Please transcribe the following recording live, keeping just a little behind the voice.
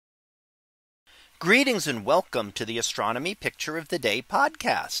Greetings and welcome to the Astronomy Picture of the Day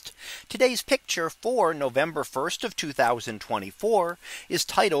podcast. Today's picture for November 1st of 2024 is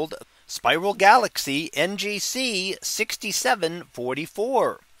titled Spiral Galaxy NGC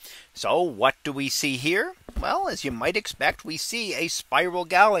 6744. So what do we see here? Well, as you might expect, we see a spiral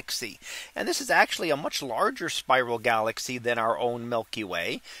galaxy. And this is actually a much larger spiral galaxy than our own Milky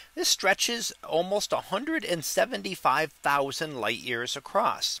Way. This stretches almost 175,000 light years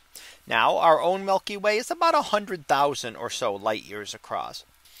across. Now, our own Milky Way is about 100,000 or so light years across.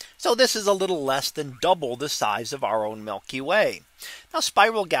 So this is a little less than double the size of our own Milky Way. Now,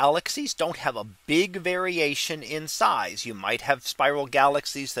 spiral galaxies don't have a big variation in size. You might have spiral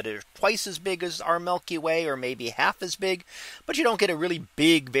galaxies that are twice as big as our Milky Way, or maybe half as big, but you don't get a really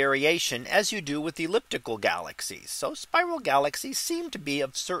big variation as you do with elliptical galaxies. So spiral galaxies seem to be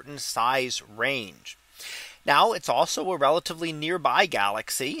of certain size range. Now, it's also a relatively nearby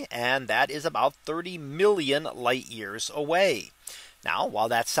galaxy, and that is about 30 million light years away. Now, while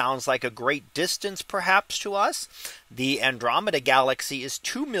that sounds like a great distance perhaps to us, the Andromeda galaxy is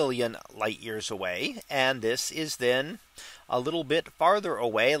 2 million light years away. And this is then a little bit farther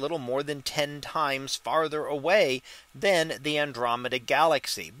away, a little more than 10 times farther away than the Andromeda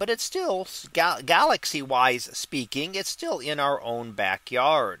galaxy. But it's still, galaxy wise speaking, it's still in our own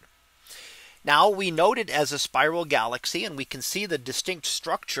backyard. Now, we note it as a spiral galaxy, and we can see the distinct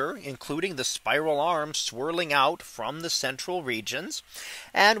structure, including the spiral arms swirling out from the central regions.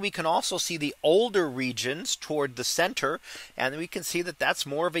 And we can also see the older regions toward the center. And we can see that that's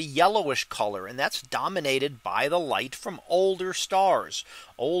more of a yellowish color, and that's dominated by the light from older stars,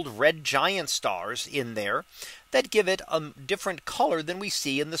 old red giant stars in there, that give it a different color than we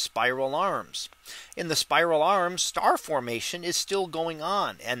see in the spiral arms. In the spiral arms, star formation is still going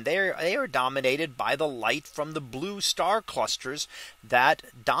on, and they are dominated by the light from the blue star clusters that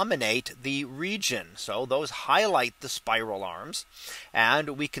dominate the region. So those highlight the spiral arms,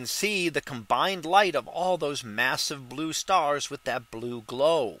 and we can see the combined light of all those massive blue stars with that blue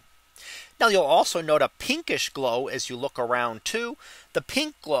glow. Now, you'll also note a pinkish glow as you look around too. The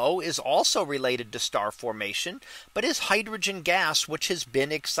pink glow is also related to star formation, but is hydrogen gas which has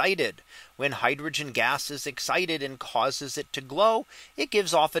been excited. When hydrogen gas is excited and causes it to glow, it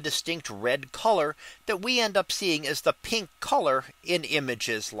gives off a distinct red color that we end up seeing as the pink color in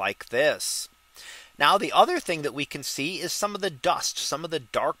images like this. Now, the other thing that we can see is some of the dust, some of the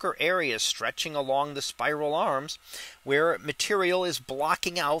darker areas stretching along the spiral arms, where material is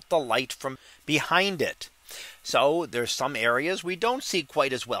blocking out the light from behind it. So there's some areas we don't see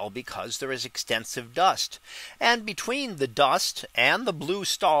quite as well because there is extensive dust. And between the dust and the blue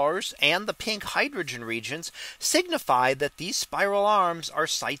stars and the pink hydrogen regions signify that these spiral arms are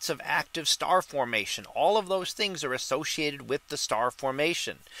sites of active star formation. All of those things are associated with the star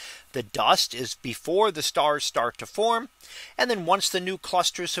formation. The dust is before the stars start to form. And then once the new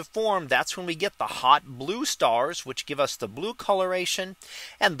clusters have formed, that's when we get the hot blue stars, which give us the blue coloration.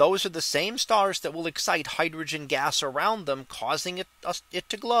 And those are the same stars that will excite hydrogen gas around them, causing it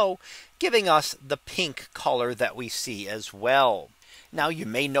to glow, giving us the pink color that we see as well. Now, you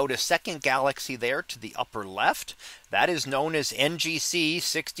may note a second galaxy there to the upper left. That is known as NGC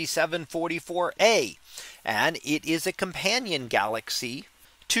 6744A. And it is a companion galaxy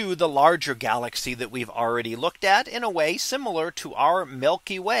to the larger galaxy that we've already looked at, in a way similar to our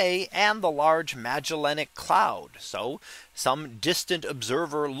Milky Way and the large Magellanic Cloud. So some distant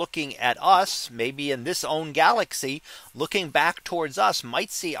observer looking at us, maybe in this own galaxy, looking back towards us,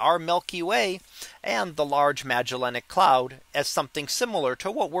 might see our Milky Way and the large Magellanic Cloud as something similar to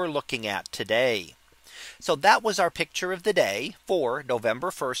what we're looking at today. So that was our picture of the day for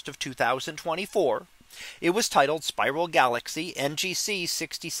November 1st of 2024. It was titled Spiral Galaxy NGC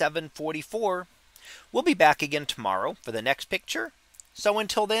 6744. We'll be back again tomorrow for the next picture. So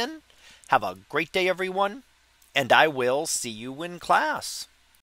until then, have a great day, everyone, and I will see you in class.